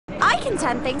can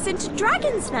turn things into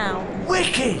dragons now.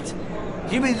 Wicked!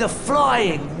 You mean the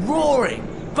flying, roaring,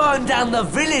 burn down the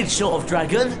village sort of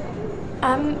dragon?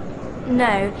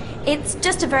 No. It's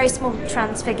just a very small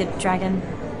transfigured dragon.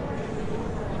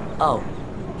 Oh,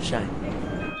 shame.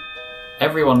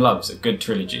 Everyone loves a good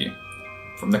trilogy.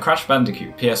 From the Crash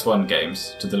Bandicoot PS1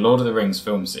 games to the Lord of the Rings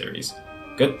film series,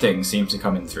 good things seem to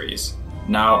come in threes.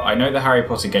 Now, I know the Harry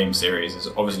Potter game series is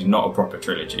obviously not a proper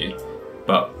trilogy,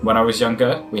 but when I was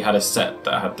younger, we had a set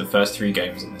that had the first 3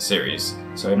 games in the series,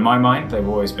 so in my mind they've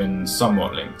always been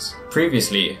somewhat linked.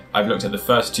 Previously, I've looked at the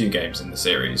first 2 games in the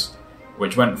series,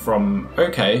 which went from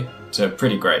okay to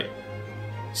pretty great.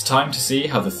 It's time to see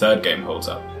how the 3rd game holds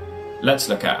up. Let's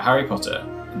look at Harry Potter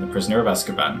and the Prisoner of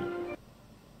Azkaban.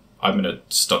 I'm gonna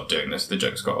stop doing this, the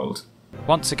joke's got old.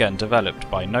 Once again developed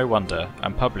by No Wonder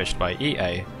and published by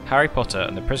EA, Harry Potter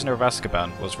and the Prisoner of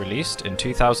Azkaban was released in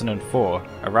 2004,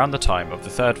 around the time of the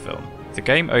 3rd film. The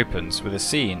game opens with a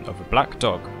scene of a black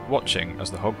dog watching as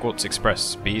the Hogwarts Express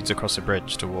speeds across a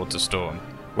bridge towards a storm,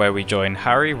 where we join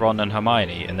Harry, Ron and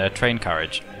Hermione in their train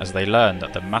carriage as they learn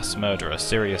that the mass murderer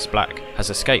Sirius Black has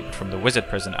escaped from the wizard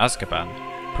prison Azkaban.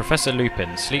 Professor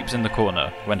Lupin sleeps in the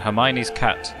corner when Hermione's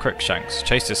cat, Crookshanks,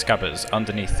 chases Scabbers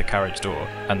underneath the carriage door,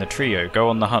 and the trio go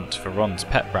on the hunt for Ron's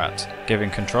pet rat, giving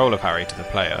control of Harry to the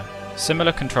player.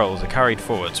 Similar controls are carried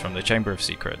forwards from the Chamber of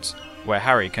Secrets, where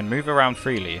Harry can move around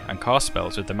freely and cast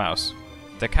spells with the mouse.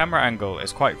 The camera angle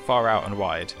is quite far out and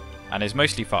wide, and is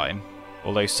mostly fine,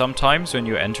 although sometimes when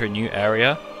you enter a new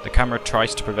area, the camera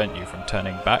tries to prevent you from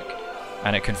turning back,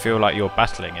 and it can feel like you're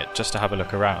battling it just to have a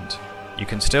look around. You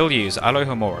can still use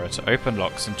Alohomora to open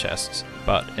locks and chests,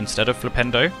 but instead of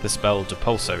Flipendo, the spell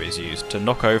Depulso is used to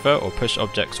knock over or push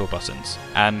objects or buttons.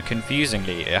 And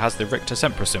confusingly, it has the Ricta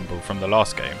Sempra symbol from the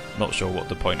last game. Not sure what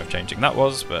the point of changing that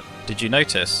was, but did you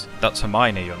notice? That's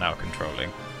Hermione you're now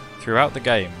controlling. Throughout the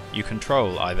game, you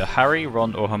control either Harry,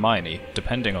 Ron or Hermione,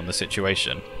 depending on the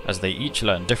situation, as they each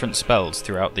learn different spells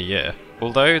throughout the year.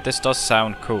 Although this does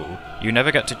sound cool, you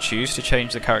never get to choose to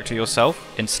change the character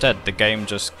yourself. Instead, the game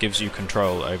just gives you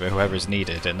control over whoever is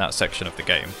needed in that section of the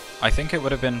game. I think it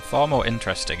would have been far more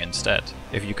interesting instead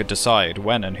if you could decide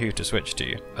when and who to switch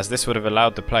to, as this would have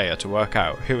allowed the player to work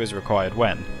out who is required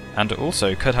when, and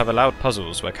also could have allowed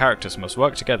puzzles where characters must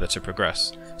work together to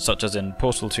progress, such as in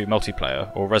Portal 2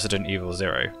 multiplayer or Resident Evil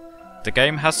 0. The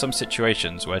game has some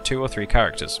situations where 2 or 3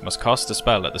 characters must cast a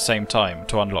spell at the same time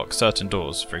to unlock certain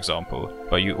doors, for example,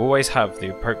 but you always have the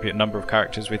appropriate number of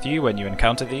characters with you when you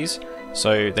encounter these,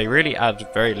 so they really add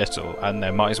very little and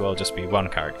there might as well just be one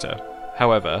character.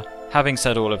 However, having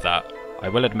said all of that, I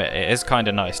will admit it is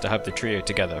kinda nice to have the trio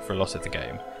together for a lot of the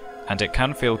game, and it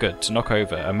can feel good to knock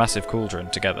over a massive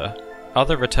cauldron together.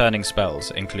 Other returning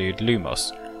spells include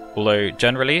Lumos, although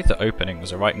generally the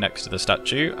openings are right next to the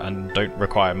statue and don't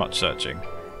require much searching,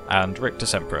 and Ricta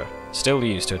Sempra, still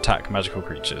used to attack magical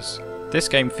creatures. This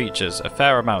game features a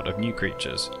fair amount of new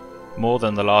creatures, more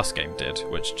than the last game did,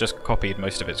 which just copied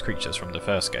most of its creatures from the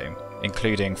first game,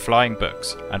 including flying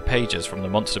books and pages from the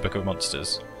Monster Book of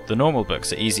Monsters. The normal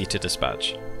books are easy to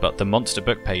dispatch, but the monster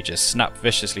book pages snap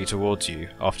viciously towards you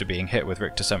after being hit with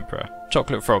Ricta Sempra.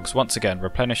 Chocolate frogs once again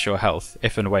replenish your health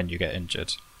if and when you get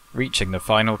injured. Reaching the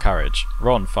final carriage,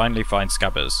 Ron finally finds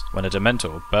Scabbers when a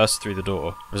Dementor bursts through the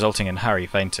door, resulting in Harry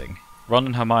fainting. Ron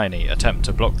and Hermione attempt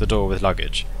to block the door with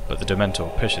luggage, but the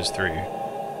Dementor pushes through.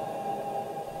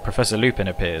 Professor Lupin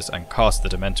appears and casts the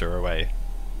Dementor away.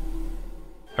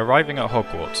 Arriving at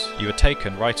Hogwarts, you are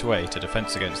taken right away to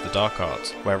Defense Against the Dark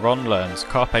Arts, where Ron learns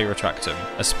Carpe Retractum,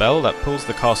 a spell that pulls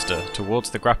the caster towards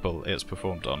the grapple it's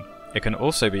performed on. It can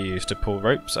also be used to pull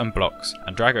ropes and blocks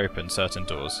and drag open certain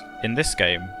doors. In this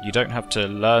game, you don't have to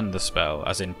learn the spell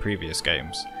as in previous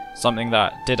games, something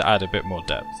that did add a bit more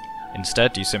depth.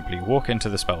 Instead, you simply walk into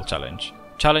the spell challenge.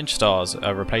 Challenge stars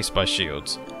are replaced by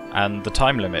shields, and the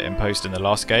time limit imposed in the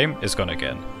last game is gone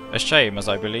again. A shame, as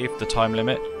I believe the time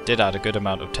limit did add a good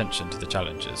amount of tension to the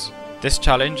challenges. This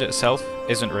challenge itself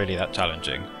isn't really that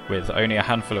challenging, with only a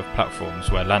handful of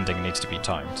platforms where landing needs to be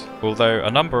timed, although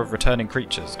a number of returning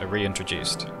creatures are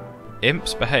reintroduced.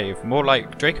 Imps behave more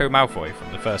like Draco Malfoy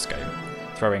from the first game,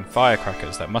 throwing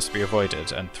firecrackers that must be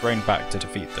avoided and thrown back to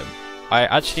defeat them. I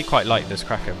actually quite like this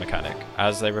cracker mechanic,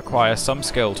 as they require some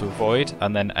skill to avoid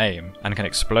and then aim, and can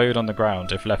explode on the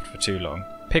ground if left for too long.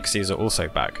 Pixies are also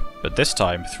back, but this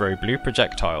time throw blue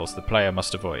projectiles the player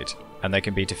must avoid, and they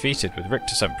can be defeated with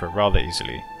Ricta Sempra rather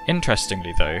easily.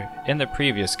 Interestingly though, in the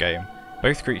previous game,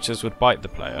 both creatures would bite the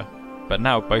player, but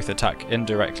now both attack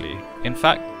indirectly. In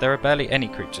fact, there are barely any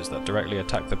creatures that directly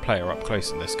attack the player up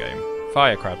close in this game.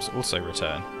 Fire crabs also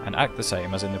return, and act the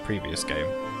same as in the previous game.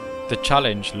 The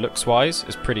challenge, looks-wise,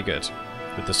 is pretty good.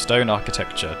 with the stone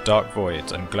architecture, dark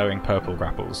voids and glowing purple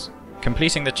grapples.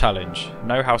 Completing the challenge,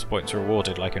 no house points are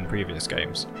rewarded like in previous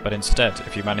games, but instead,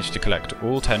 if you manage to collect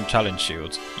all 10 challenge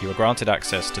shields, you are granted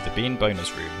access to the bean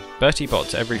bonus room. Bertie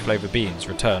Bott's every flavour beans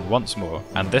return once more,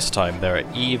 and this time there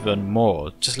are even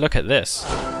more. Just look at this.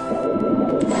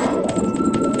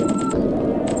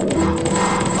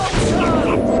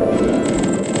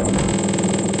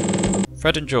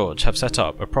 Fred and George have set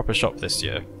up a proper shop this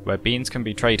year, where beans can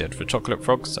be traded for chocolate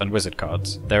frogs and wizard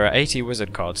cards. There are 80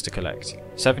 wizard cards to collect,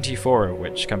 74 of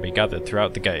which can be gathered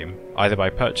throughout the game, either by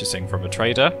purchasing from a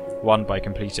trader, won by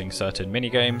completing certain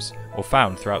minigames, or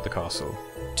found throughout the castle.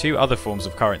 2 other forms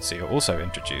of currency are also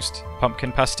introduced,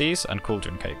 pumpkin pasties and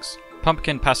cauldron cakes.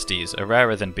 Pumpkin pasties are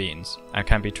rarer than beans, and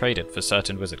can be traded for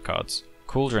certain wizard cards.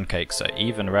 Cauldron cakes are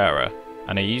even rarer,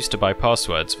 and are used to buy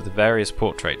passwords for the various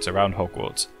portraits around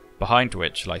Hogwarts, behind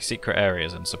which lie secret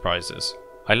areas and surprises.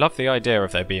 I love the idea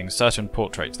of there being certain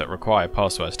portraits that require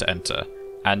passwords to enter,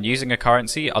 and using a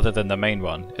currency other than the main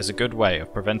one is a good way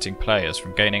of preventing players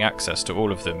from gaining access to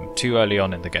all of them too early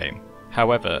on in the game.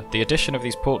 However, the addition of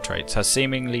these portraits has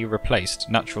seemingly replaced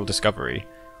natural discovery,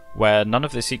 where none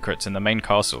of the secrets in the main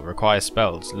castle require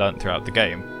spells learnt throughout the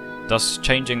game, thus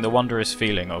changing the wondrous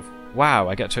feeling of, wow,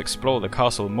 I get to explore the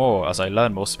castle more as I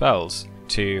learn more spells,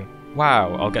 to,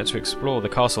 wow, I'll get to explore the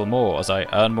castle more as I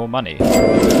earn more money.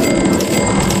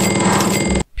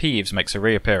 Peeves makes a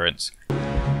reappearance,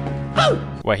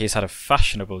 where he's had a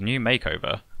fashionable new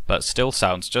makeover, but still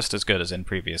sounds just as good as in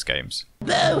previous games.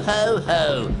 Boo ho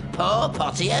ho, poor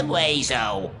Potty and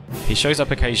Weasel. He shows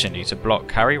up occasionally to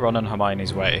block Harry, Ron and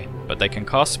Hermione's way, but they can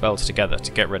cast spells together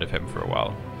to get rid of him for a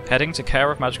while. Heading to Care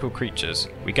of Magical Creatures,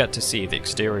 we get to see the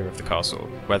exterior of the castle,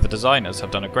 where the designers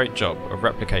have done a great job of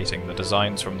replicating the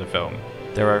designs from the film.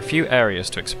 There are a few areas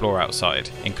to explore outside,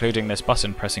 including this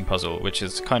button pressing puzzle which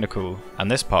is kinda cool, and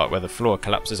this part where the floor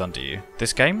collapses under you.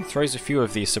 This game throws a few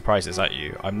of these surprises at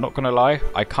you. I'm not gonna lie,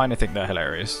 I kinda think they're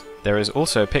hilarious. There is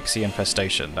also a pixie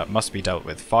infestation that must be dealt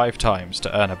with 5 times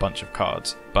to earn a bunch of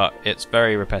cards, but it's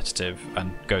very repetitive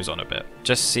and goes on a bit.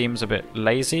 Just seems a bit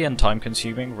lazy and time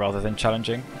consuming rather than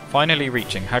challenging. Finally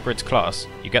reaching Hagrid's class,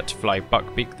 you get to fly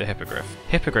Buckbeak the Hippogriff.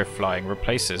 Hippogriff flying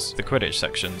replaces the Quidditch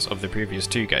sections of the previous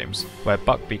 2 games, where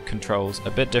Buckbeak controls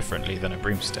a bit differently than a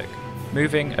broomstick.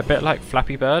 Moving a bit like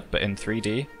Flappy Bird but in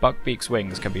 3D, Buckbeak's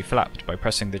wings can be flapped by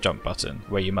pressing the jump button,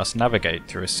 where you must navigate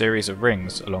through a series of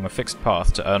rings along a fixed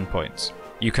path to earn points.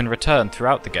 You can return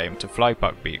throughout the game to fly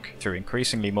Buckbeak through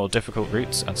increasingly more difficult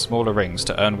routes and smaller rings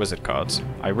to earn wizard cards.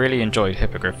 I really enjoyed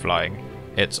Hippogriff flying.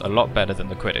 It's a lot better than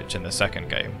the Quidditch in the second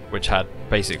game, which had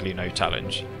basically no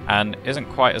challenge, and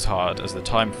isn't quite as hard as the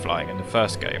time flying in the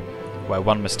first game, where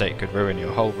one mistake could ruin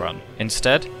your whole run.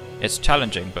 Instead, it's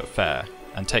challenging but fair,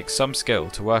 and takes some skill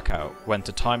to work out when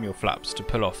to time your flaps to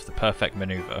pull off the perfect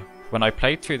manoeuvre. When I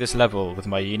played through this level with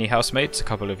my uni housemates a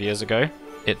couple of years ago,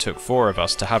 it took 4 of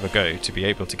us to have a go to be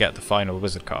able to get the final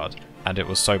wizard card, and it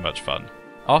was so much fun.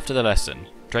 After the lesson,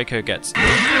 Draco gets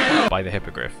by the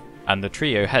Hippogriff, and the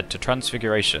trio head to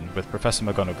Transfiguration with Professor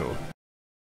McGonagall.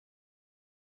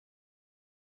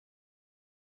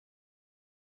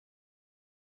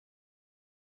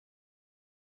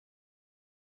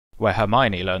 Where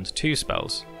Hermione learns 2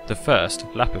 spells. The first,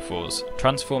 Lapifors,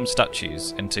 transforms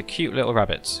statues into cute little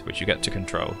rabbits which you get to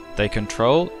control. They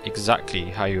control exactly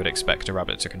how you would expect a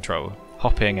rabbit to control,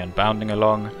 hopping and bounding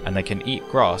along, and they can eat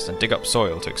grass and dig up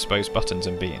soil to expose buttons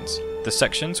and beans. The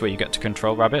sections where you get to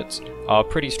control rabbits are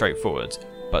pretty straightforward,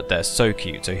 but they're so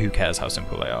cute, so who cares how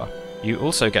simple they are. You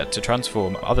also get to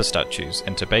transform other statues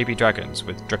into baby dragons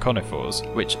with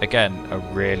Draconifors, which again are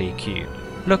really cute.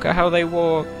 Look at how they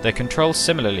walk! They control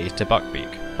similarly to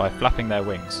Buckbeak by flapping their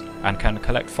wings, and can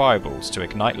collect fireballs to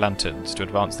ignite lanterns to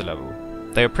advance the level.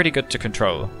 They are pretty good to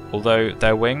control, although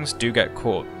their wings do get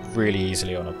caught really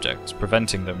easily on objects,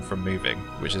 preventing them from moving,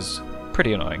 which is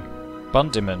pretty annoying.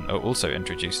 Bundymen are also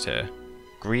introduced here,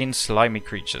 green slimy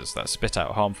creatures that spit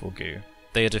out harmful goo.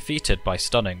 They are defeated by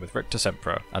stunning with Rictus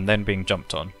Emperor and then being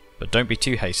jumped on, but don't be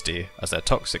too hasty as their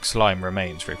toxic slime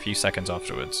remains for a few seconds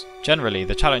afterwards. Generally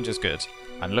the challenge is good,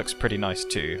 and looks pretty nice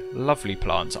too. Lovely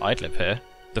plants, I'd live here.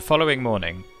 The following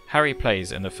morning, Harry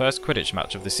plays in the first Quidditch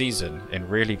match of the season in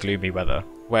really gloomy weather,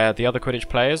 where the other Quidditch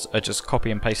players are just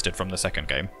copy and pasted from the second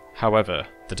game. However,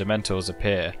 the Dementors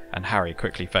appear and Harry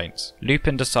quickly faints.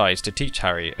 Lupin decides to teach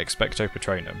Harry Expecto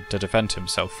Patronum to defend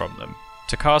himself from them.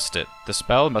 To cast it, the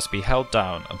spell must be held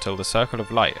down until the circle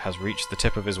of light has reached the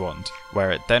tip of his wand,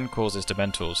 where it then causes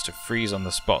Dementors to freeze on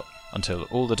the spot until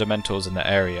all the Dementors in the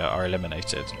area are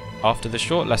eliminated. After the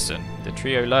short lesson, the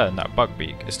trio learn that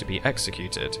Buckbeak is to be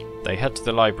executed. They head to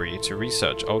the library to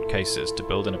research old cases to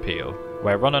build an appeal.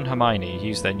 where Ron and Hermione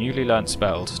use their newly learnt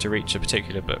spells to reach a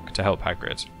particular book to help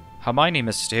Hagrid. Hermione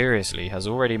mysteriously has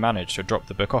already managed to drop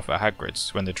the book off at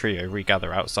Hagrid's when the trio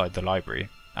regather outside the library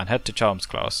and head to Charms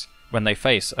class, when they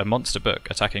face a monster book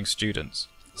attacking students.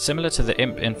 Similar to the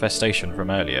imp infestation from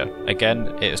earlier, again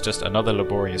it is just another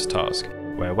laborious task,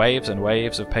 where waves and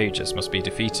waves of pages must be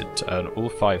defeated to earn all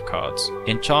 5 cards.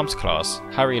 In Charms class,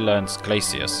 Harry learns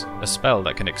Glacius, a spell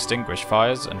that can extinguish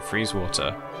fires and freeze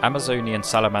water. Amazonian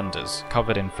salamanders,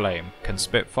 covered in flame, can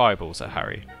spit fireballs at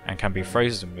Harry, and can be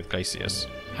frozen with Glacius.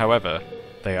 However,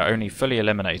 they are only fully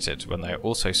eliminated when they are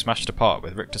also smashed apart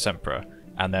with Rictus Emperor,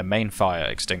 and their main fire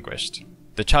extinguished.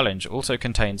 The challenge also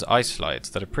contains ice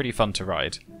slides that are pretty fun to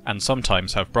ride, and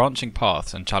sometimes have branching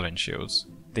paths and challenge shields.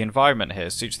 The environment here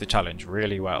suits the challenge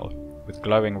really well, with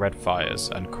glowing red fires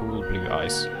and cool blue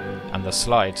ice, and the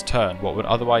slides turn what would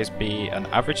otherwise be an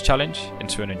average challenge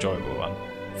into an enjoyable one.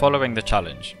 Following the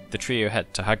challenge, the trio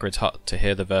head to Hagrid's hut to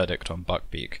hear the verdict on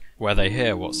Buckbeak, where they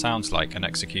hear what sounds like an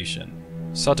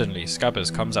execution. Suddenly,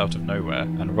 Scabbers comes out of nowhere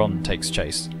and Ron takes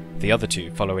chase, the other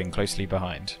two following closely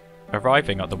behind.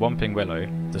 Arriving at the Whomping Willow,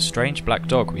 the strange black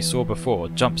dog we saw before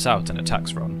jumps out and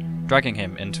attacks Ron, dragging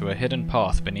him into a hidden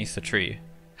path beneath the tree.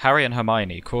 Harry and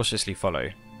Hermione cautiously follow,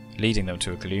 leading them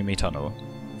to a gloomy tunnel.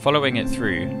 Following it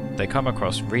through, they come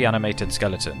across reanimated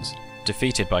skeletons,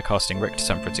 defeated by casting Rictus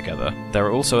Emperor together. There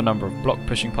are also a number of block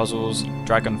pushing puzzles,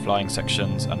 dragon flying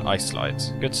sections, and ice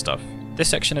slides. Good stuff. This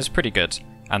section is pretty good,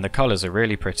 and the colours are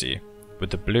really pretty, with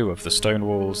the blue of the stone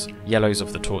walls, yellows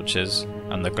of the torches,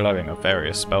 and the glowing of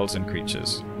various spells and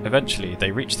creatures. Eventually, they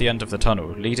reach the end of the tunnel,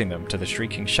 leading them to the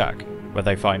Shrieking Shack, where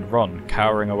they find Ron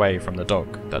cowering away from the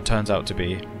dog that turns out to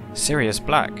be Sirius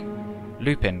Black.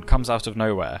 Lupin comes out of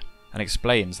nowhere and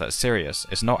explains that Sirius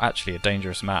is not actually a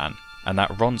dangerous man, and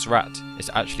that Ron's rat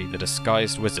is actually the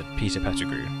disguised wizard Peter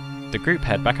Pettigrew. The group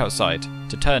head back outside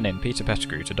to turn in Peter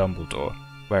Pettigrew to Dumbledore,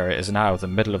 where it is now the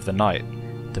middle of the night.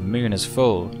 The moon is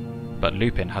full, but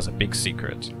Lupin has a big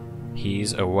secret.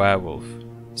 He's a werewolf.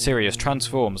 Sirius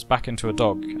transforms back into a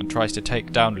dog and tries to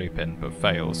take down Lupin but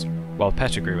fails, while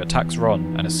Pettigrew attacks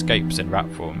Ron and escapes in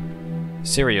rat form.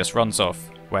 Sirius runs off,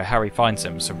 where Harry finds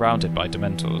him surrounded by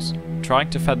Dementors. Trying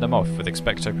to fend them off with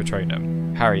Expecto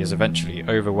Patronum, Harry is eventually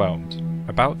overwhelmed.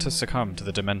 About to succumb to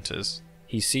the Dementors,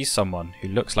 he sees someone who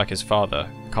looks like his father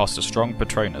cast a strong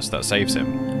Patronus that saves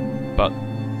him. But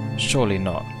surely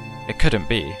not. It couldn't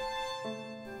be.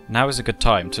 Now is a good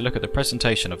time to look at the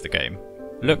presentation of the game.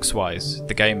 Looks-wise,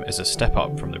 the game is a step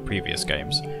up from the previous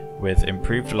games, with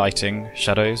improved lighting,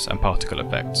 shadows and particle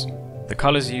effects. The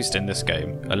colours used in this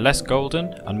game are less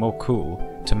golden and more cool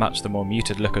to match the more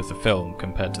muted look of the film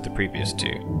compared to the previous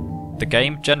two. The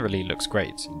game generally looks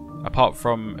great, apart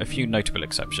from a few notable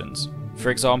exceptions.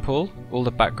 For example, all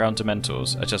the background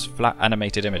Dementors are just flat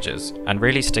animated images and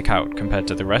really stick out compared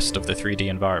to the rest of the 3D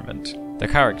environment. The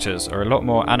characters are a lot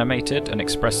more animated and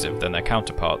expressive than their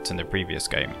counterparts in the previous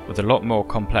game, with a lot more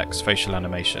complex facial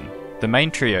animation. The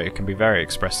main trio can be very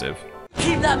expressive.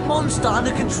 Keep that monster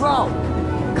under control!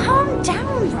 Calm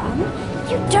down, Ron.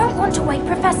 You don't want to wake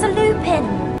Professor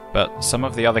Lupin. But some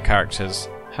of the other characters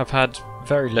have had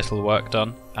very little work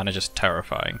done and are just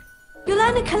terrifying. You'll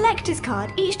earn a collector's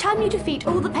card each time you defeat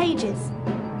all the pages.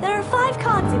 There are 5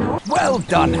 cards in all. Well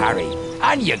done, Harry.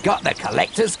 And you got the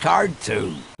collector's card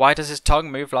too. Why does his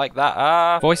tongue move like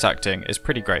that? Voice acting is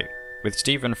pretty great, with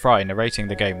Stephen Fry narrating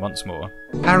the game once more.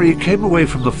 Harry came away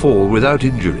from the fall without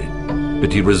injury,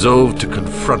 but he resolved to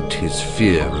confront his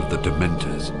fear of the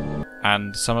Dementors.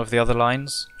 And some of the other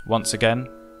lines, once again,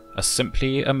 are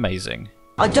simply amazing.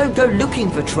 I don't go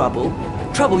looking for trouble.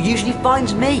 Trouble usually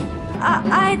finds me.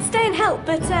 I'd stay and help,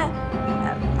 but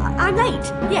I'm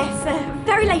late. Yes,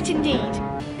 very late indeed.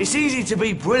 It's easy to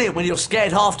be brilliant when you're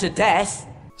scared half to death.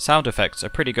 Sound effects are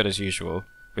pretty good as usual,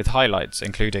 with highlights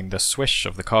including the swish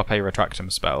of the Carpe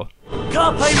Retractum spell,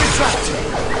 Carpe Retractum!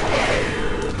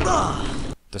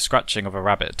 the scratching of a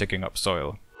rabbit digging up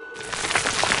soil,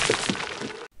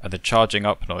 and the charging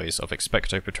up noise of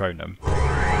Expecto Patronum.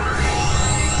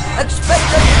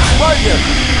 Expecto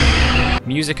Patronum!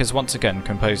 Music is once again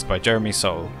composed by Jeremy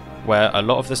Soule, where a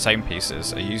lot of the same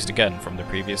pieces are used again from the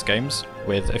previous games,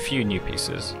 with a few new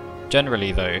pieces.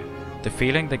 Generally though, the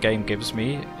feeling the game gives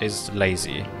me is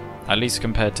lazy, at least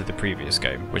compared to the previous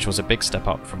game, which was a big step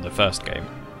up from the first game.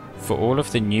 For all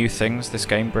of the new things this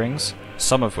game brings,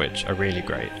 some of which are really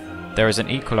great, there is an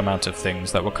equal amount of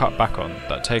things that were cut back on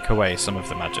that take away some of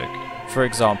the magic. For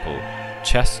example,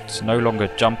 chests no longer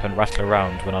jump and rattle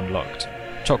around when unlocked,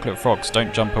 chocolate frogs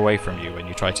don't jump away from you when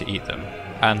you try to eat them,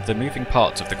 and the moving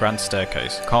parts of the grand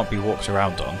staircase can't be walked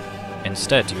around on.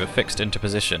 Instead, you are fixed into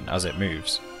position as it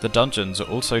moves. The dungeons are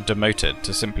also demoted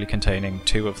to simply containing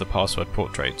 2 of the password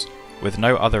portraits, with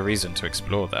no other reason to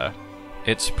explore there.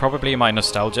 It's probably my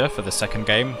nostalgia for the second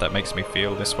game that makes me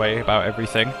feel this way about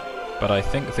everything, but I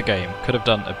think the game could have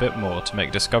done a bit more to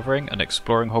make discovering and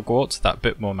exploring Hogwarts that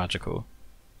bit more magical.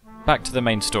 Back to the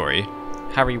main story,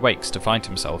 Harry wakes to find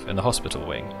himself in the hospital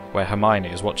wing, where Hermione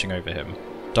is watching over him.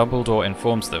 Dumbledore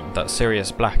informs them that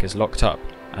Sirius Black is locked up,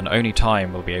 and only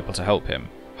time will be able to help him.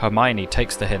 Hermione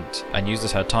takes the hint and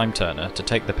uses her time turner to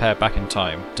take the pair back in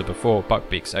time to before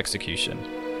Buckbeak's execution,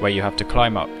 where you have to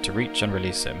climb up to reach and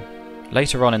release him.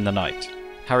 Later on in the night,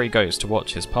 Harry goes to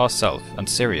watch his past self and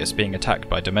Sirius being attacked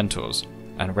by Dementors,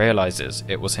 and realises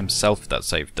it was himself that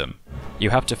saved them.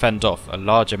 You have to fend off a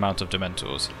large amount of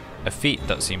Dementors, a feat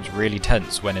that seems really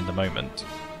tense when in the moment.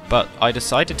 But I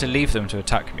decided to leave them to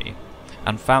attack me,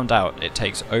 and found out it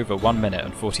takes over 1 minute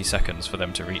and 40 seconds for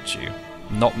them to reach you.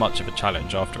 Not much of a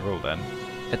challenge after all then.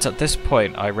 It's at this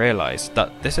point I realised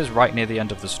that this is right near the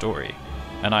end of the story,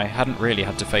 and I hadn't really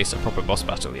had to face a proper boss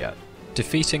battle yet.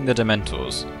 Defeating the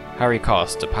Dementors, Harry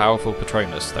casts a powerful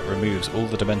Patronus that removes all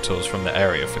the Dementors from the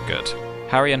area for good.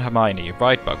 Harry and Hermione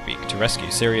ride Buckbeak to rescue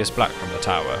Sirius Black from the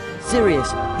tower.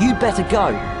 Sirius, you'd better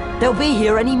go. They'll be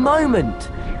here any moment.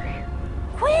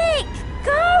 Quick!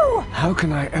 Go! How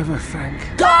can I ever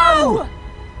thank... Go!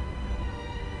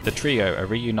 The trio are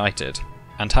reunited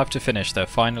and have to finish their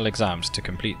final exams to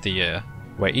complete the year,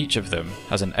 where each of them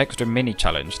has an extra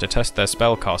mini-challenge to test their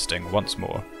spell casting once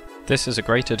more. This is a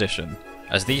great addition,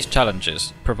 as these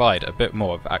challenges provide a bit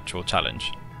more of actual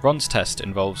challenge. Ron's test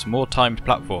involves more timed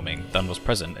platforming than was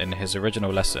present in his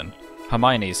original lesson.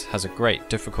 Hermione's has a great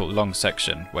difficult long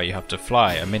section where you have to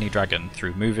fly a mini dragon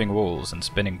through moving walls and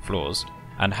spinning floors,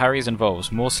 and Harry's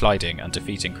involves more sliding and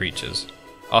defeating creatures.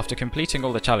 After completing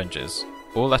all the challenges,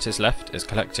 all that is left is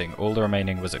collecting all the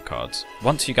remaining wizard cards.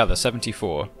 Once you gather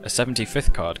 74, a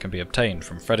 75th card can be obtained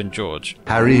from Fred and George,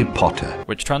 Harry Potter.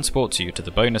 which transports you to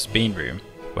the bonus bean room,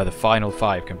 where the final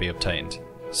 5 can be obtained,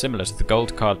 similar to the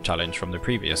gold card challenge from the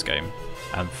previous game.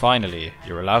 And finally,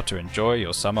 you're allowed to enjoy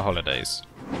your summer holidays.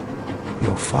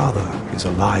 Your father is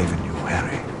alive in you,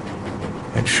 Harry,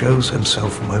 and shows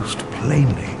himself most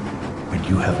plainly when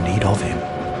you have need of him.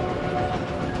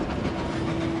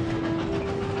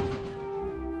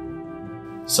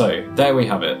 So, there we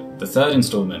have it, the 3rd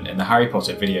instalment in the Harry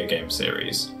Potter video game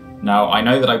series. Now, I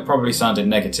know that I probably sounded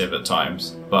negative at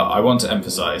times, but I want to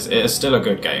emphasise it is still a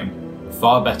good game,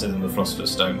 far better than the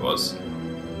Philosopher's Stone was.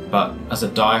 But as a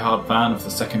die-hard fan of the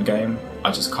second game,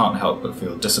 I just can't help but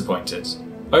feel disappointed.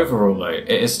 Overall though, it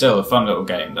is still a fun little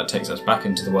game that takes us back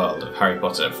into the world of Harry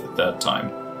Potter for the 3rd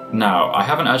time. Now, I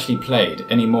haven't actually played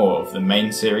any more of the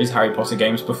main series Harry Potter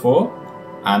games before,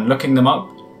 and looking them up,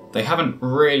 they haven't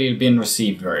really been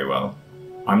received very well.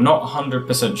 I'm not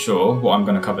 100% sure what I'm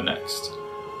going to cover next,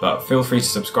 but feel free to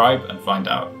subscribe and find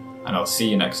out, and I'll see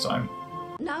you next time.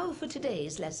 Now for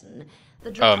today's lesson.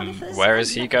 Where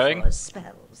is he going?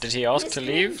 Did he ask to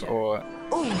leave, or...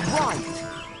 All right.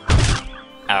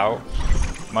 Ow.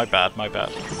 My bad, my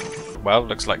bad. Well,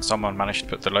 looks like someone managed to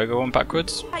put the logo on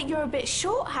backwards. You're a bit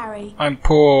short, Harry. I'm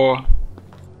poor.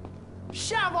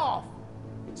 Shove off!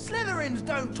 Slytherins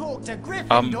don't talk to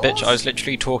Gryffindors. Bitch, I was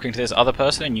literally talking to this other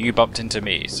person and you bumped into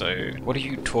me, so what are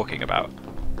you talking about?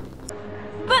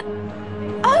 But...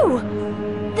 Oh!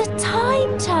 The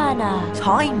time turner!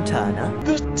 Time turner?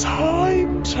 The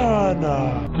Time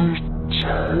Turner! The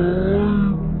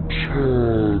Time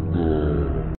Turner.